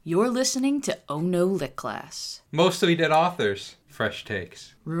You're listening to Oh No Lit Class. Mostly dead authors, fresh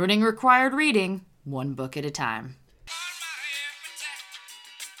takes. Ruining required reading, one book at a time.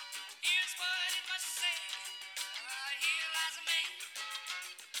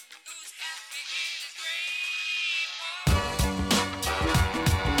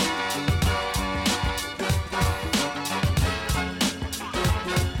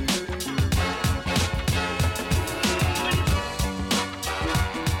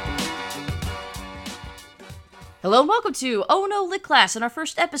 Hello and welcome to Oh No Lit Class and our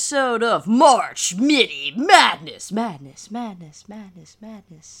first episode of March Midi Madness.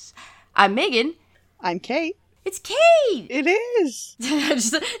 I'm Megan. I'm Kate. It's Kate! It is!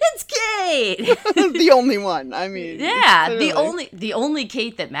 It's Kate! The only one, I mean. Yeah, literally. the only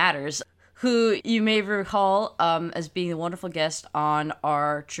Kate that matters, who you may recall as being a wonderful guest on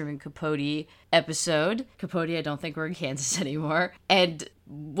our Truman Capote episode. Capote, I don't think we're in Kansas anymore. And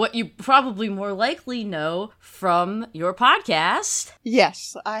what you probably more likely know from your podcast.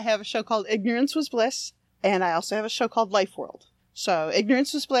 Yes, I have a show called Ignorance Was Bliss, and I also have a show called Life World. So,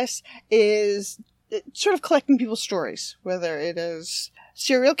 Ignorance Was Bliss is sort of collecting people's stories, whether it is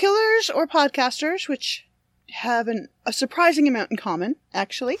serial killers or podcasters, which have a surprising amount in common,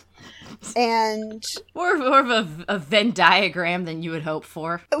 actually. And More of a Venn diagram than you would hope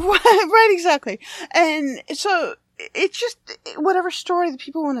for. right, exactly. And so it's just whatever story that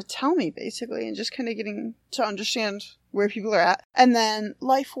people want to tell me, basically, and just kind of getting to understand where people are at. And then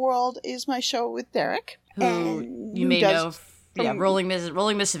Life World is my show with Derek, Who you may know from Rolling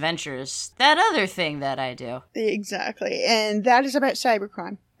Misadventures, that other thing that I do. Exactly. And that is about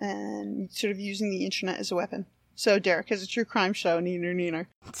cybercrime and sort of using the internet as a weapon. So Derek has a true crime show, Neener Neener.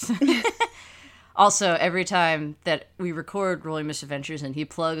 Also, every time that we record Rolling Misadventures and he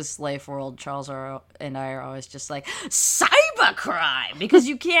plugs Life World, Charles and I are always just like, cybercrime! Because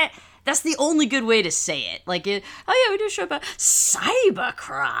you can't, that's the only good way to say it. Like, we do a show about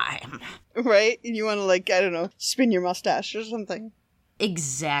cybercrime. Right? And you want to, like, I don't know, spin your mustache or something.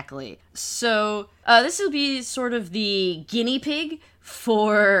 Exactly. So, this will be sort of the guinea pig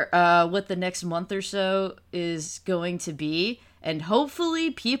for what the next month or so is going to be. And hopefully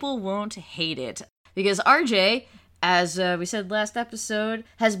people won't hate it. Because RJ, as we said last episode,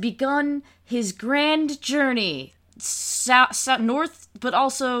 has begun his grand journey. North, but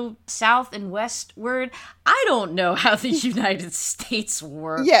also south and westward. I don't know how the United States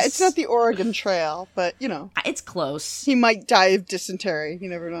works. Yeah, it's not the Oregon Trail, but, you know. It's close. He might die of dysentery. You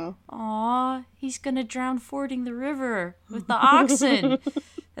never know. Aw, he's gonna drown fording the river with the oxen.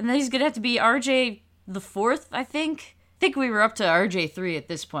 And then he's gonna have to be RJ the 4th, I think. I think we were up to RJ3 at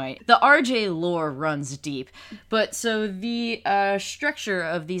this point. The RJ lore runs deep. But so the structure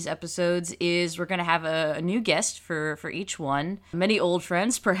of these episodes is we're going to have a new guest for each one. Many old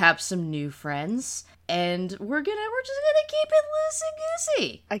friends, perhaps some new friends. And we're just gonna keep it loose and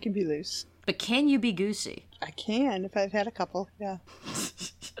goosey. I can be loose. But can you be goosey? I can, if I've had a couple, yeah.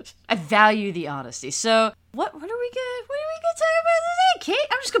 I value the honesty. So, what are we gonna talk about today, Kate?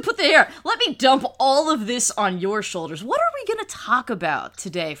 I'm just gonna put that here. Let me dump all of this on your shoulders. What are we gonna talk about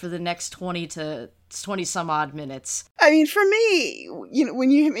today for the next 20 some odd minutes? I mean, for me, you know,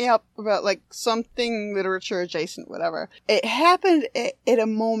 when you hit me up about, like, something literature adjacent, whatever, it happened at a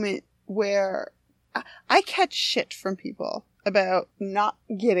moment where I catch shit from people about not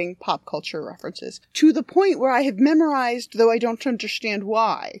getting pop culture references, to the point where I have memorized, though I don't understand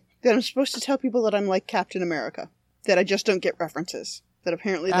why, that I'm supposed to tell people that I'm like Captain America, that I just don't get references, that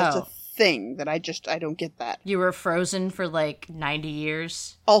apparently that's a thing, that I don't get that. You were frozen for like 90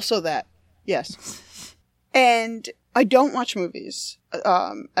 years? Also that, yes. And I don't watch movies,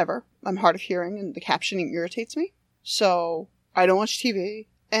 ever. I'm hard of hearing and the captioning irritates me, so I don't watch TV,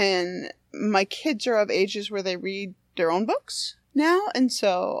 and my kids are of ages where they read their own books now, and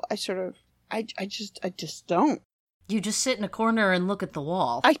so I just don't. You just sit in a corner and look at the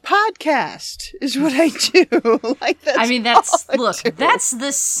wall. I podcast is what I do. That's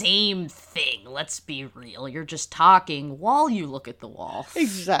the same thing. Let's be real. You're just talking while you look at the wall.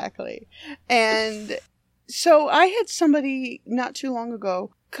 Exactly. And so I had somebody not too long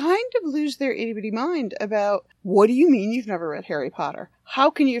ago kind of lose their itty-bitty mind about, what do you mean you've never read Harry Potter? How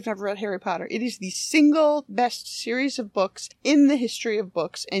can you have never read Harry Potter? It is the single best series of books in the history of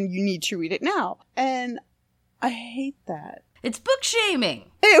books, and you need to read it now. And I hate that. It's book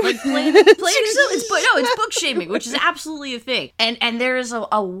shaming. It's It's book shaming, which is absolutely a thing. And there is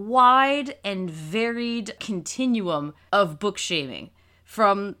a wide and varied continuum of book shaming.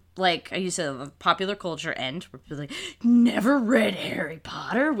 From, like you said, the popular culture end, where people like, never read Harry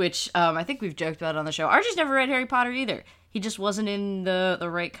Potter, which I think we've joked about on the show. Archie's never read Harry Potter either. He just wasn't in the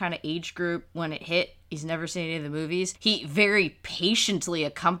right kind of age group when it hit. He's never seen any of the movies. He very patiently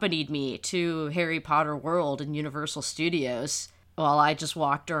accompanied me to Harry Potter World in Universal Studios while I just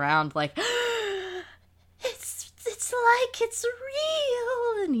walked around like, it's like it's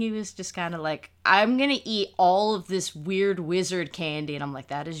real. And he was just kind of like, I'm going to eat all of this weird wizard candy. And I'm like,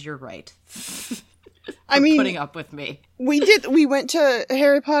 that is your right. I mean, putting up with me. We went to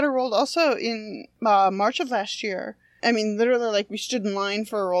Harry Potter World also in March of last year. I mean, literally, like, we stood in line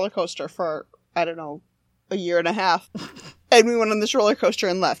for a roller coaster for, I don't know, a year and a half. And we went on this roller coaster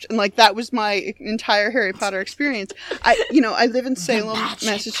and left. And, like, that was my entire Harry Potter experience. I live in Salem,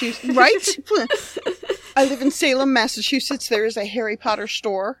 Massachusetts. Right? I live in Salem, Massachusetts. There is a Harry Potter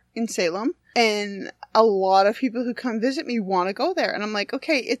store in Salem. And a lot of people who come visit me want to go there. And I'm like,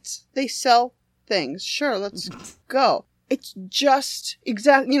 okay, they sell things. Sure, let's go. It's just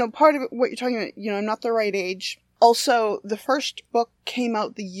exactly, part of it, what you're talking about, I'm not the right age. Also, the first book came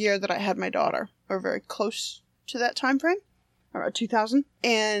out the year that I had my daughter, or very close to that time frame, around 2000.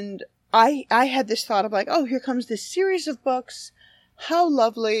 And I had this thought of like, oh, here comes this series of books. How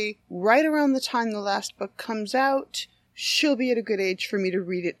lovely. Right around the time the last book comes out, she'll be at a good age for me to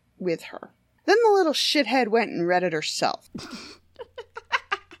read it with her. Then the little shithead went and read it herself.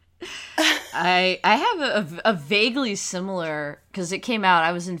 I have a vaguely similar, because it came out,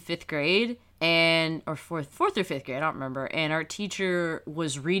 I was in 5th grade, or fourth or 5th grade, I don't remember, and our teacher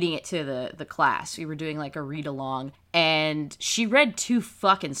was reading it to the class. We were doing like a read along, and she read too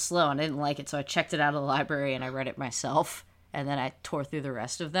fucking slow, and I didn't like it, so I checked it out of the library and I read it myself, and then I tore through the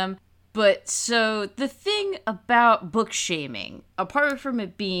rest of them. But so the thing about book shaming, apart from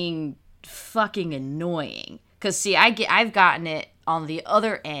it being fucking annoying, because see, I've gotten it on the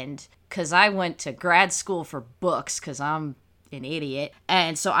other end, because I went to grad school for books, because I'm an idiot.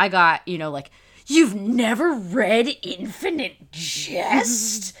 And so I got, like, you've never read Infinite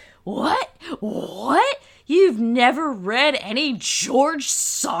Jest? What? You've never read any George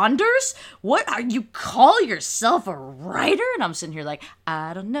Saunders? What, are you call yourself a writer? And I'm sitting here like,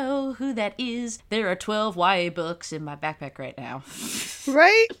 I don't know who that is. There are 12 YA books in my backpack right now.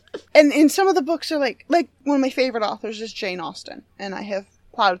 Right? And some of the books are like one of my favorite authors is Jane Austen. And I have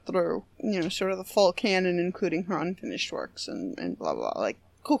plowed through, sort of the full canon, including her unfinished works and blah, blah, blah. Like,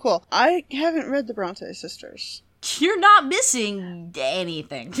 cool. I haven't read the Bronte sisters. You're not missing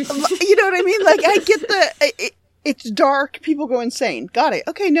anything. You know what I mean? Like, I get it's dark, people go insane. Got it.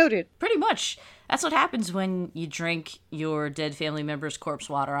 Okay, noted. Pretty much. That's what happens when you drink your dead family member's corpse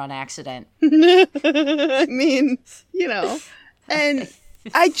water on accident. I mean, and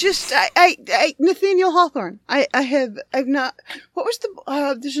I Nathaniel Hawthorne. I've not, what was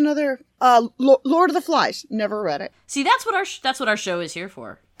there's another, Lord of the Flies. Never read it. See, that's what our show is here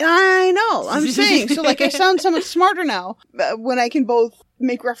for. I know. I'm saying. So, like, I sound so much smarter now when I can both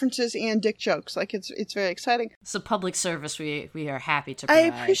make references and dick jokes. Like, it's very exciting. It's a public service we are happy to provide.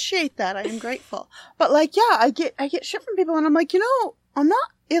 I appreciate that. I am grateful. But, like, yeah, I get shit from people, and I'm like, I'm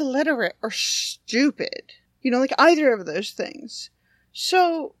not illiterate or stupid. Like either of those things.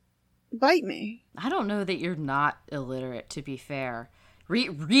 So, bite me. I don't know that you're not illiterate, to be fair.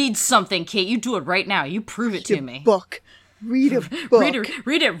 Read something, Kate. You do it right now. You prove it to me. Book. Read a book.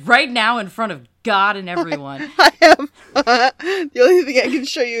 Read it right now in front of God and everyone. I have, the only thing I can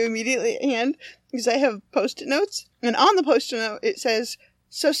show you immediately at hand is I have Post-it notes, and on the Post-it note it says,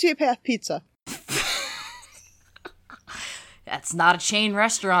 Sociopath Pizza. That's not a chain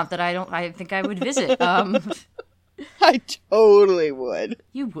restaurant that I think I would visit. I totally would.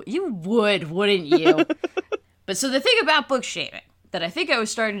 You would, wouldn't you? But so the thing about book shaming that I think I was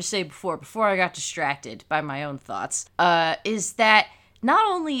starting to say before I got distracted by my own thoughts, is that not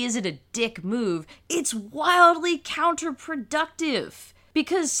only is it a dick move, it's wildly counterproductive.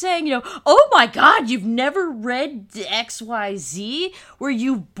 Because saying, oh my god, you've never read XYZ? Were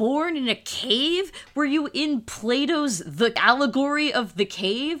you born in a cave? Were you in Plato's The Allegory of the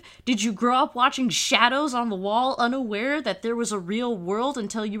Cave? Did you grow up watching shadows on the wall, unaware that there was a real world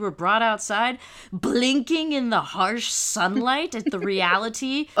until you were brought outside, blinking in the harsh sunlight at the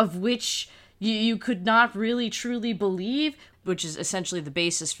reality of which you could not really truly believe? Which is essentially the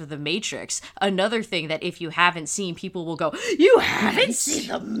basis for The Matrix. Another thing that if you haven't seen, people will go, you haven't seen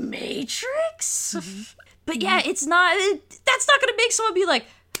The Matrix? Mm-hmm. But yeah, that's not going to make someone be like,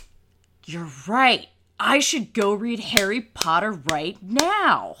 you're right. I should go read Harry Potter right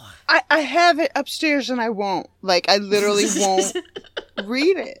now. I have it upstairs and I won't. Like, I literally won't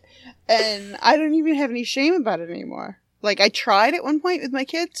read it. And I don't even have any shame about it anymore. Like, I tried at one point with my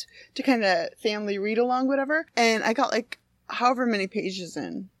kids to kind of family read along, whatever. And I got like however many pages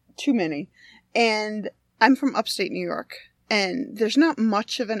in. Too many. And I'm from upstate New York. and there's not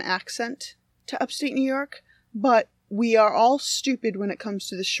much of an accent to upstate New York, but we are all stupid when it comes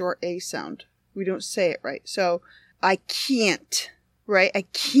to the short A sound. We don't say it right. So I can't, right? I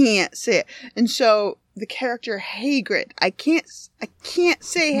can't say it. And so the character Hagrid, I can't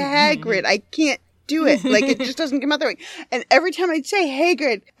say Hagrid. I can't do it. Like, it just doesn't come out that way. And every time I'd say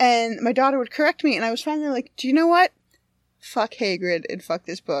Hagrid, and my daughter would correct me, and I was finally like, do you know what? Fuck Hagrid and fuck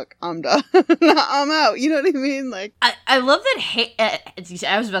this book. I'm done. I'm out. You know what I mean? Like, I love that.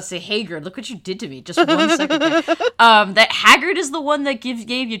 I was about to say Hagrid. Look what you did to me. Just 1 second there. That Hagrid is the one that gave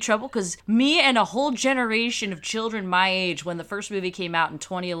you trouble, because me and a whole generation of children my age, when the first movie came out in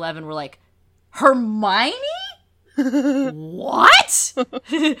 2011, were like, Hermione? What?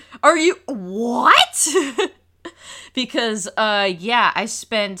 Are you what? Because I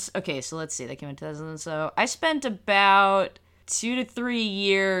spent, okay, so let's see, that came in 2000, so I spent about 2 to 3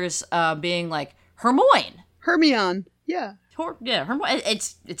 years being like Hermione. Hermione. Yeah. Hermione.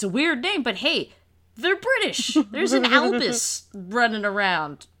 It's a weird name, but hey, they're British. There's an Albus running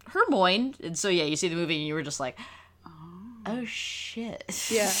around. Hermione. And so yeah, you see the movie and you were just like, oh shit.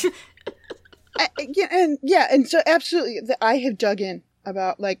 Yeah. And so absolutely, I have dug in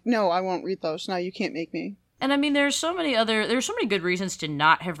about, like, no, I won't read those. No, you can't make me. And I mean, there's so many good reasons to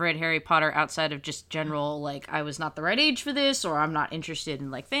not have read Harry Potter outside of just general, like, I was not the right age for this, or I'm not interested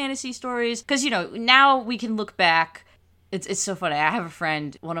in, like, fantasy stories. Because, now we can look back. It's so funny. I have a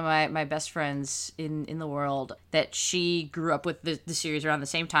friend, one of my best friends in the world, that she grew up with the series around the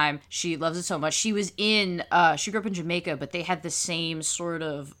same time. She loves it so much. She grew up in Jamaica, but they had the same sort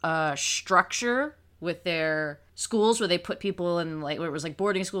of structure with their schools where they put people in, like, where it was like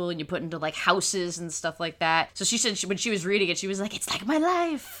boarding school and you put into like houses and stuff like that. So she said when she was reading it, she was like, it's like my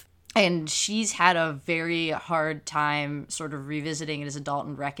life. And she's had a very hard time sort of revisiting it as adult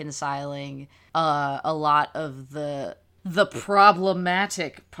and reconciling a lot of the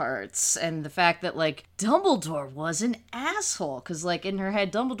problematic parts, and the fact that, like, Dumbledore was an asshole, because, like, in her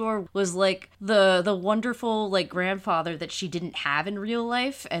head, Dumbledore was, like, the wonderful, like, grandfather that she didn't have in real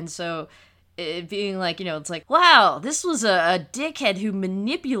life, and so it being like, it's like, wow, this was a dickhead who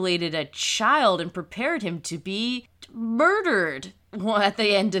manipulated a child and prepared him to be murdered at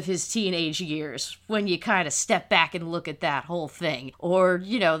the end of his teenage years, when you kind of step back and look at that whole thing. Or,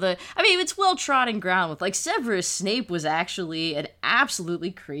 it's well-trodden ground with, like, Severus Snape was actually an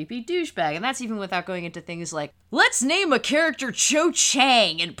absolutely creepy douchebag, and that's even without going into things like, let's name a character Cho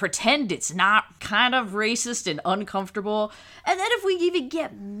Chang and pretend it's not kind of racist and uncomfortable. And then if we even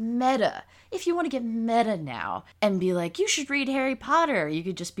get meta, if you want to get meta now and be like, you should read Harry Potter, you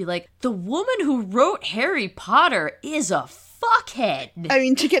could just be like, the woman who wrote Harry Potter is a fuckhead. I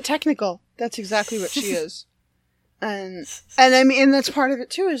mean, to get technical, that's exactly what she is. And I mean, and that's part of it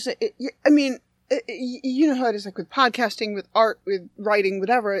too, is you know how it is, like, with podcasting, with art, with writing,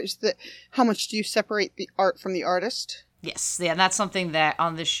 whatever, is that how much do you separate the art from the artist? Yes, yeah, and that's something that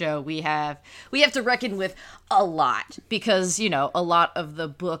on this show we have to reckon with a lot, because, a lot of the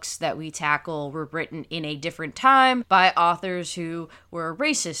books that we tackle were written in a different time by authors who were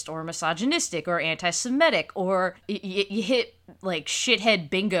racist or misogynistic or anti-Semitic, or you hit, like, shithead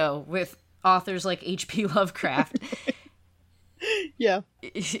bingo with authors like H.P. Lovecraft. Yeah.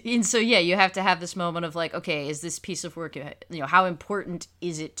 And so, yeah, you have to have this moment of, like, okay, is this piece of work, how important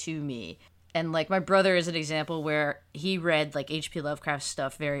is it to me? And, like, my brother is an example where he read, like, H.P. Lovecraft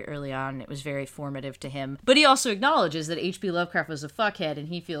stuff very early on. It was very formative to him. But he also acknowledges that H.P. Lovecraft was a fuckhead, and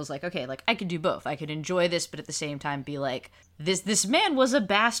he feels like, okay, like, I could do both. I could enjoy this, but at the same time be like, this man was a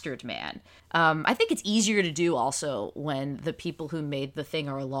bastard man. I think it's easier to do also when the people who made the thing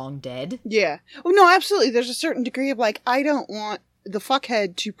are long dead. Yeah. Oh, no, absolutely. There's a certain degree of, like, I don't want the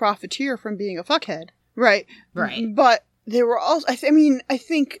fuckhead to profiteer from being a fuckhead. Right. Right. But there were also, I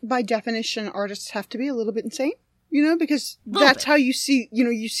think by definition, artists have to be a little bit insane, because that's how you see,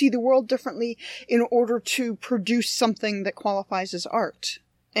 you see the world differently in order to produce something that qualifies as art.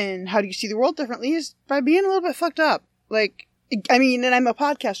 And how do you see the world differently is by being a little bit fucked up. Like, and I'm a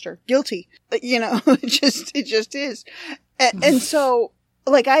podcaster, guilty, it just is. And so,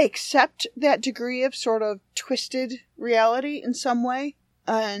 like, I accept that degree of sort of twisted reality in some way.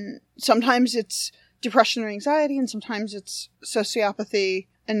 And sometimes it's depression or anxiety, and sometimes it's sociopathy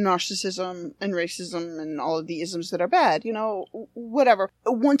and narcissism and racism and all of the isms that are bad, whatever.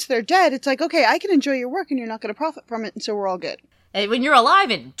 Once they're dead, it's like, okay, I can enjoy your work and you're not going to profit from it, and so we're all good. And when you're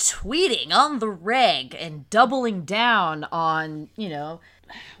alive and tweeting on the reg and doubling down on,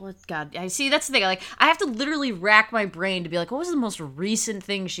 what, God, I see, that's the thing, like, I have to literally rack my brain to be like, what was the most recent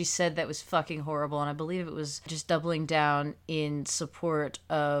thing she said that was fucking horrible? And I believe it was just doubling down in support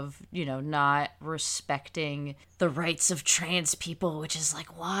of, you know, not respecting the rights of trans people, which is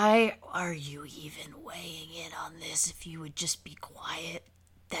like, why are you even weighing in on this? If you would just be quiet,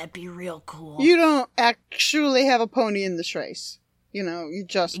 that'd be real cool. You don't actually have a pony in this race. You know, you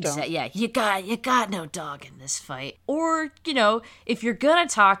just don't. Yeah, you got no dog in this fight. Or, you know, if you're gonna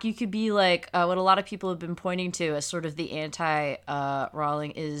talk, you could be like, what a lot of people have been pointing to as sort of the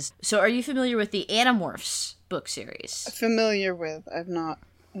anti-Rowling is... So are you familiar with the Animorphs book series? Familiar with. I've not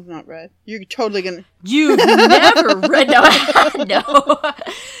read. You're totally gonna... You've never read... No, no.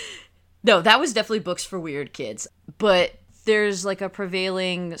 No, that was definitely books for weird kids. But there's like a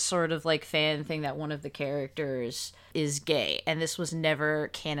prevailing sort of like fan thing that one of the characters is gay, and this was never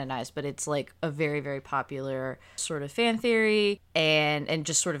canonized, but it's like a very, very popular sort of fan theory and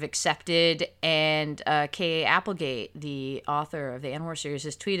just sort of accepted. And K.A. Applegate, the author of the Animorphs series,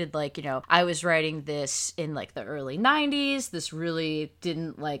 has tweeted like, you know, I was writing this in like the early 90s. This really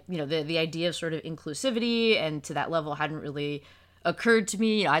didn't like, you know, the idea of sort of inclusivity and to that level hadn't really occurred to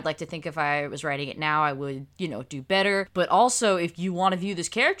me. You know, I'd like to think if I was writing it now, I would, you know, do better. But also, if you want to view this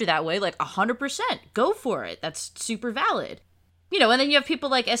character that way, like 100%, go for it. That's super valid. You know, and then you have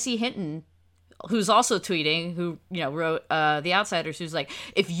people like S.E. Hinton, who's also tweeting, who, you know, wrote The Outsiders, who's like,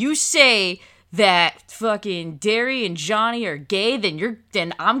 if you say that fucking Derry and Johnny are gay,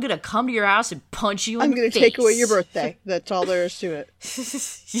 then I'm gonna come to your house and punch you in the face. I'm gonna take away your birthday. That's all there is to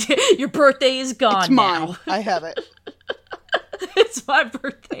it. Your birthday is gone. It's mine. Now. I have it. It's my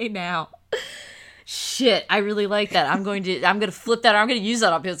birthday now. Shit, I really like that. I'm gonna flip that. I'm gonna use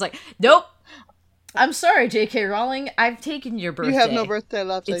that up. It's like, nope. I'm sorry, J.K. Rowling. I've taken your birthday. You have no birthday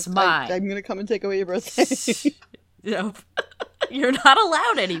left. It's mine. I'm gonna come and take away your birthday. Nope. You're not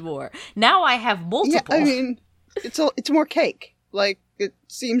allowed anymore. Now I have multiple. Yeah, I mean, it's more cake. Like, it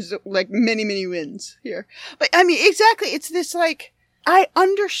seems like many, many wins here. But, I mean, exactly, it's this, like, I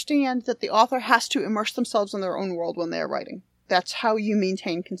understand that the author has to immerse themselves in their own world when they're writing. That's how you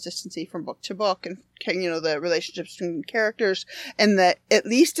maintain consistency from book to book and, you know, the relationships between characters. And that, at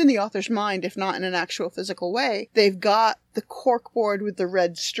least in the author's mind, if not in an actual physical way, they've got the corkboard with the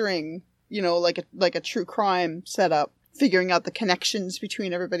red string, you know, like a true crime setup, figuring out the connections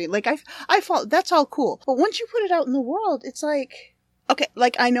between everybody. Like, I follow, that's all cool. But once you put it out in the world, it's like, okay,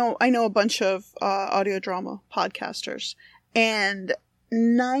 like I know a bunch of audio drama podcasters, and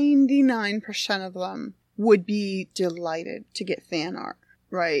 99% of them would be delighted to get fan art,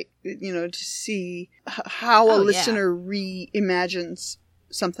 right? You know, to see how a listener reimagines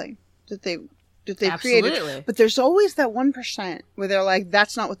something that they created. But there's always that 1% where they're like,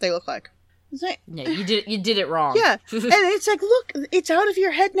 that's not what they look like. Like, yeah, you did it wrong. Yeah, and it's like, look, it's out of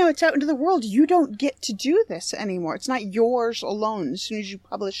your head now. It's out into the world. You don't get to do this anymore. It's not yours alone. As soon as you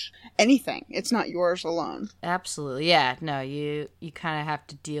publish anything, it's not yours alone. Absolutely, yeah. No, you kind of have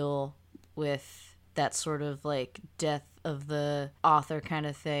to deal with that sort of like death of the author kind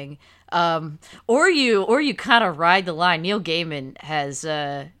of thing, or you kind of ride the line. Neil Gaiman has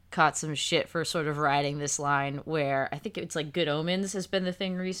caught some shit for sort of riding this line where I think it's like Good Omens has been the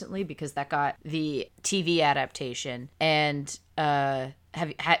thing recently because that got the TV adaptation. And have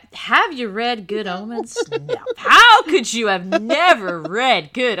you read Good Omens? No. How could you have never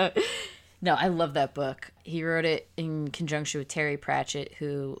read No, I love that book. He wrote it in conjunction with Terry Pratchett,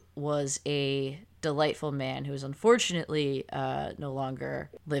 who was a delightful man who is unfortunately no longer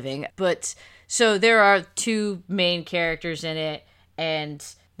living. But so there are two main characters in it, and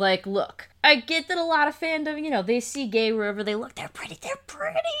like, look, I get that a lot of fandom, you know, they see gay wherever they look. They're pretty gay.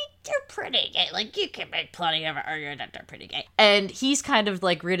 Like, you can make plenty of argument that they're pretty gay. And he's kind of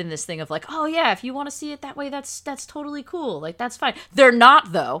like ridden this thing of like, oh yeah, if you want to see it that way, that's totally cool. Like, that's fine. They're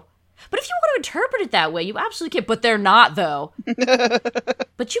not though. But if you want to interpret it that way, you absolutely can. But they're not though.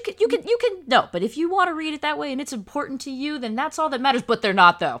 But you can no. But if you want to read it that way and it's important to you, then that's all that matters. But they're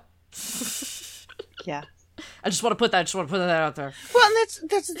not though. Yeah. I just want to put that out there. Well, and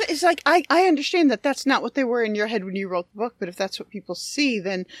that's it's like, I understand that that's not what they were in your head when you wrote the book, but if that's what people see,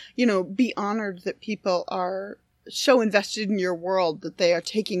 then, you know, be honored that people are so invested in your world that they are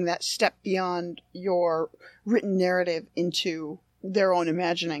taking that step beyond your written narrative into their own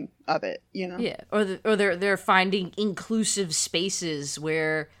imagining of it, you know? Yeah, or they're finding inclusive spaces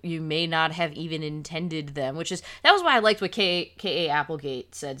where you may not have even intended them, that was why I liked what K.A.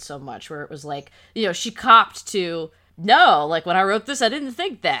 Applegate said so much, where it was like, you know, she copped to, no, like, when I wrote this, I didn't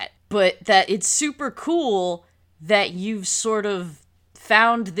think that, but that it's super cool that you've sort of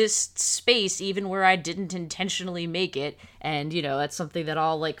found this space even where I didn't intentionally make it. And, you know, that's something that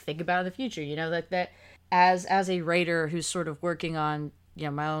I'll, like, think about in the future, you know, that as a writer who's sort of working on, you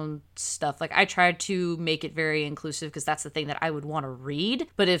know, my own stuff, like, I tried to make it very inclusive because that's the thing that I would want to read.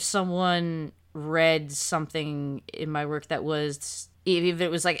 But if someone read something in my work that was, if it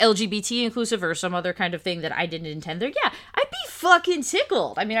was like LGBT inclusive or some other kind of thing that I didn't intend there, yeah, I'd be fucking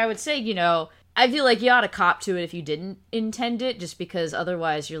tickled. I mean, I would say, you know, I feel like you ought to cop to it if you didn't intend it, just because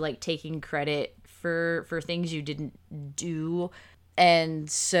otherwise you're, like, taking credit for things you didn't do. And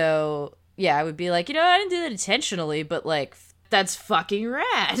so, yeah, I would be like, you know, I didn't do that intentionally, but, like, that's fucking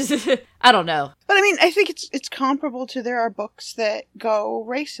rad. I don't know. But I mean, I think it's comparable to, there are books that go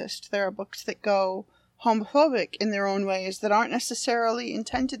racist. There are books that go homophobic in their own ways that aren't necessarily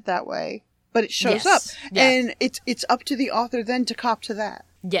intended that way, but it shows up. Yeah. And it's up to the author then to cop to that.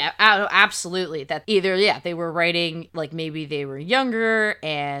 Yeah, absolutely. That either, yeah, they were writing, like, maybe they were younger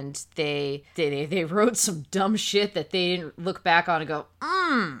and they wrote some dumb shit that they didn't look back on and go,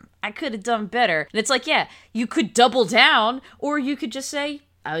 I could have done better. And it's like, yeah, you could double down, or you could just say,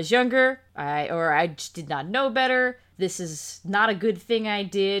 I was younger, I just did not know better. This is not a good thing I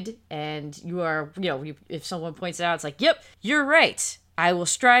did. And you are, you know, if someone points it out, it's like, yep, you're right. I will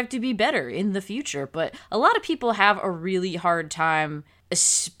strive to be better in the future. But a lot of people have a really hard time,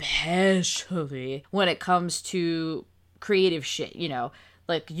 especially when it comes to creative shit, you know,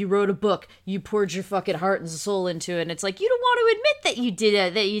 like, you wrote a book, you poured your fucking heart and soul into it, and it's like, you don't want to admit that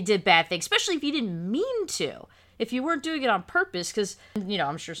you did bad things, especially if you didn't mean to, if you weren't doing it on purpose, because, you know,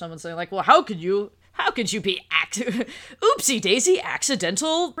 I'm sure someone's saying, like, well, how could you be oopsie daisy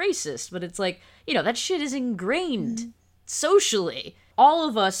accidental racist? But it's like, you know, that shit is ingrained socially. All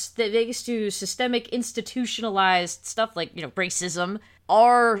of us that thanks to systemic institutionalized stuff like, you know, racism,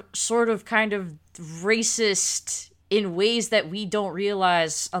 are sort of kind of racist in ways that we don't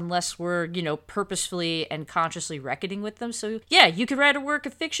realize unless we're, you know, purposefully and consciously reckoning with them. So yeah, you could write a work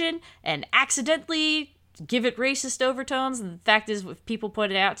of fiction and accidentally give it racist overtones, and the fact is, if people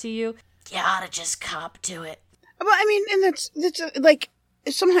point it out to you, you ought to just cop to it. But I mean, and that's like,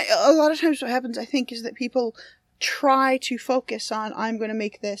 somehow, a lot of times what happens, I think, is that people try to focus on, I'm going to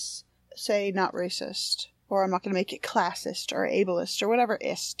make this, say, not racist, or I'm not going to make it classist or ableist or whatever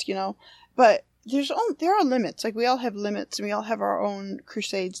ist, you know. But there are limits. Like, we all have limits, and we all have our own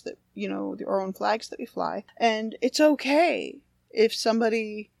crusades that, you know, our own flags that we fly. And it's okay if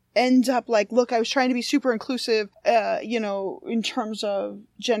somebody ends up like, look, I was trying to be super inclusive, you know, in terms of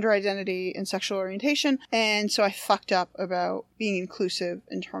gender identity and sexual orientation, and so I fucked up about being inclusive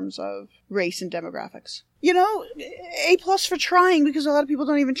in terms of race and demographics. You know, A+ for trying, because a lot of people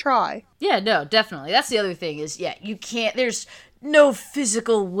don't even try. Yeah, no, definitely. That's the other thing is, yeah, you can't, there's no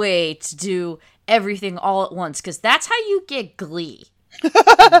physical way to do everything all at once, because that's how you get Glee.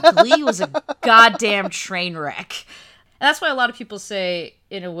 Glee was a goddamn train wreck. And that's why a lot of people say,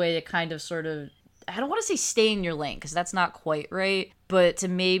 in a way, to kind of sort of, I don't want to say stay in your lane, because that's not quite right, but to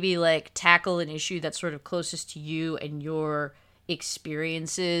maybe, like, tackle an issue that's sort of closest to you and your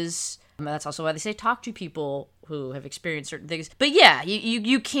experiences. That's also why they say talk to people who have experienced certain things. But yeah,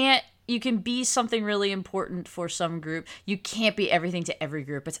 you can't, you can be something really important for some group. You can't be everything to every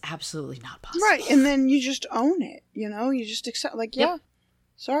group. It's absolutely not possible. Right, and then you just own it, you know? You just accept, like, yeah, yep.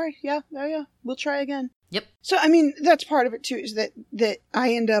 Sorry, yeah, we'll try again. Yep. So, I mean, that's part of it, too, is that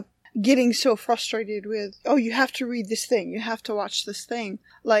I end up getting so frustrated with, oh, you have to read this thing, you have to watch this thing.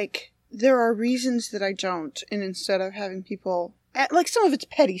 Like, there are reasons that I don't, and instead of having people, like, some of it's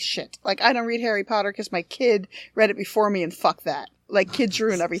petty shit. Like, I don't read Harry Potter because my kid read it before me, and fuck that. Like, kids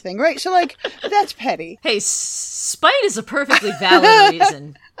ruin everything, right? So, like, that's petty. Hey, spite is a perfectly valid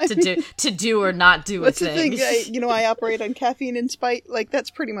reason to do or not do a thing. That's the thing. I operate on caffeine and spite. Like, that's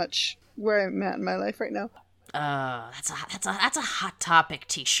pretty much where I'm at in my life right now. That's a hot topic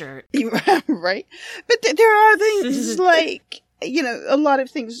t-shirt. Right? But there are things like, you know, a lot of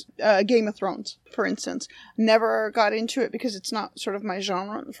things, Game of Thrones, for instance, never got into it because it's not sort of my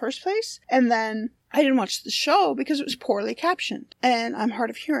genre in the first place. And then I didn't watch the show because it was poorly captioned, and I'm hard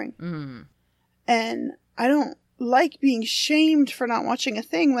of hearing. Mm. And I don't like being shamed for not watching a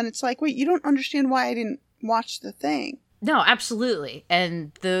thing when it's like, wait, you don't understand why I didn't watch the thing. No, absolutely.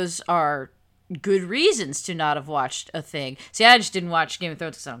 And those are good reasons to not have watched a thing. See, I just didn't watch Game of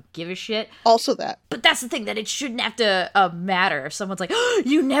Thrones because I don't give a shit. Also that. But that's the thing, that it shouldn't have to matter. If someone's like, oh,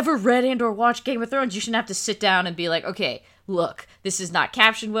 you never read and or watched Game of Thrones, you shouldn't have to sit down and be like, okay, look, this is not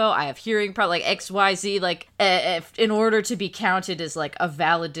captioned well, I have hearing problem, like XYZ, like, if, in order to be counted as, like, a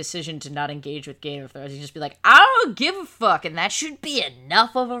valid decision to not engage with Game of Thrones, you just be like, I don't give a fuck, and that should be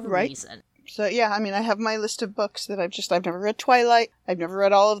enough of a reason. So yeah, I mean, I have my list of books that I've never read Twilight. I've never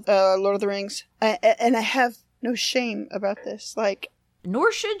read all of Lord of the Rings. And I have no shame about this. Like,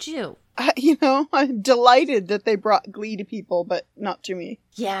 Nor should you. I'm delighted that they brought Glee to people, but not to me.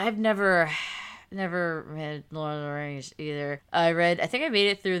 Yeah, I've never read Lord of the Rings either. I think I made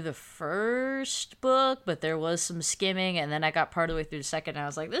it through the first book, but there was some skimming, and then I got part of the way through the second, and I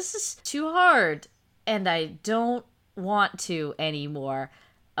was like, this is too hard, and I don't want to anymore.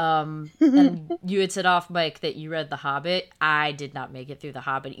 And you had said off mic that you read The Hobbit. I did not make it through The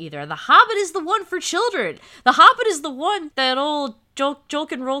Hobbit either. And The Hobbit is the one for children. The Hobbit is the one that old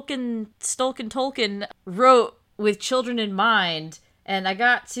Jolkin Rolkin Stolkin Tolkien wrote with children in mind. And I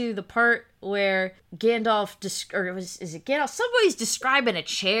got to the part where Gandalf, is it Gandalf? Somebody's describing a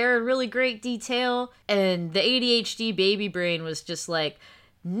chair in really great detail. And the ADHD baby brain was just like,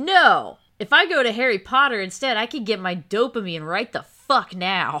 no. If I go to Harry Potter instead, I can get my dopamine right the fuck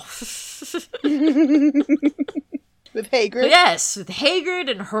now. With Hagrid? Yes, with Hagrid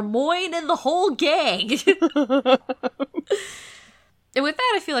and Hermione and the whole gang. And with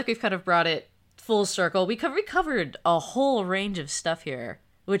that, I feel like we've kind of brought it full circle. We covered a whole range of stuff here,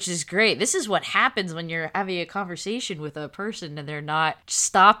 which is great. This is what happens when you're having a conversation with a person and they're not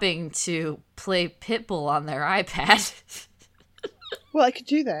stopping to play Pitbull on their iPad. Well, I could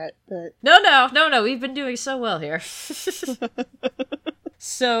do that, but... No, we've been doing so well here.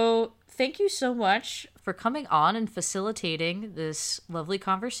 So, thank you so much for coming on and facilitating this lovely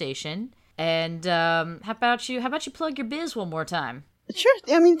conversation. And how about you plug your biz one more time? Sure.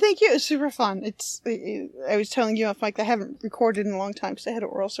 I mean, thank you. It's super fun. I was telling you off mic that I haven't recorded in a long time because I had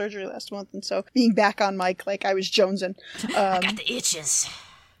oral surgery last month, and so being back on mic, like, I was jonesing. I got the itches.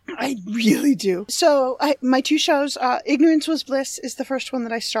 I really do. So, my two shows, Ignorance Was Bliss is the first one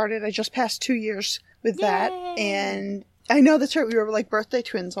that I started. I just passed 2 years with that. And I know that's right. We were like birthday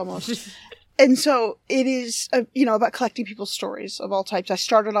twins almost. And so it is, about collecting people's stories of all types. I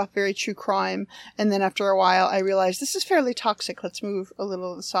started off very true crime. And then after a while, I realized this is fairly toxic. Let's move a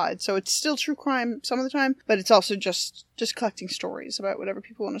little to the side. So it's still true crime some of the time, but it's also just collecting stories about whatever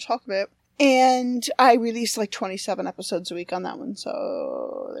people want to talk about. And I released like 27 episodes a week on that one,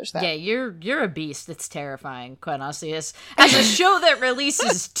 so there's that. Yeah, you're a beast. It's terrifying, quite honestly. As a show that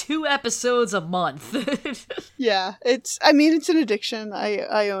releases 2 episodes a month. Yeah, it's an addiction.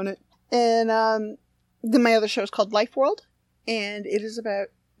 I own it. And then my other show is called Life World, and it is about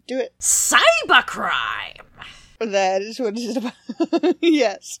cybercrime. That is what it is about.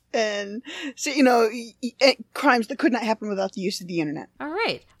 Yes. And so, crimes that could not happen without the use of the internet. All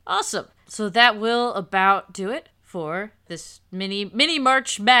right. Awesome. So that will about do it for this mini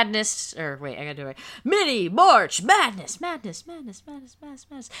March Madness, or wait, I gotta do it right. Mini March Madness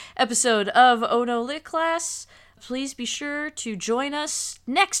episode of Oh No Lit Class. Please be sure to join us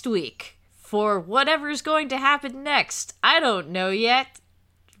next week for whatever's going to happen next. I don't know yet.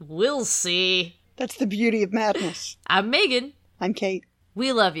 We'll see. That's the beauty of madness. I'm Megan. I'm Kate.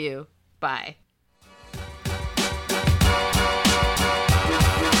 We love you. Bye.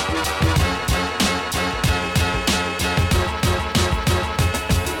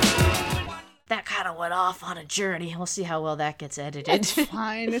 That kind of went off on a journey. We'll see how well that gets edited. It's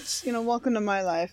fine. It's, welcome to my life.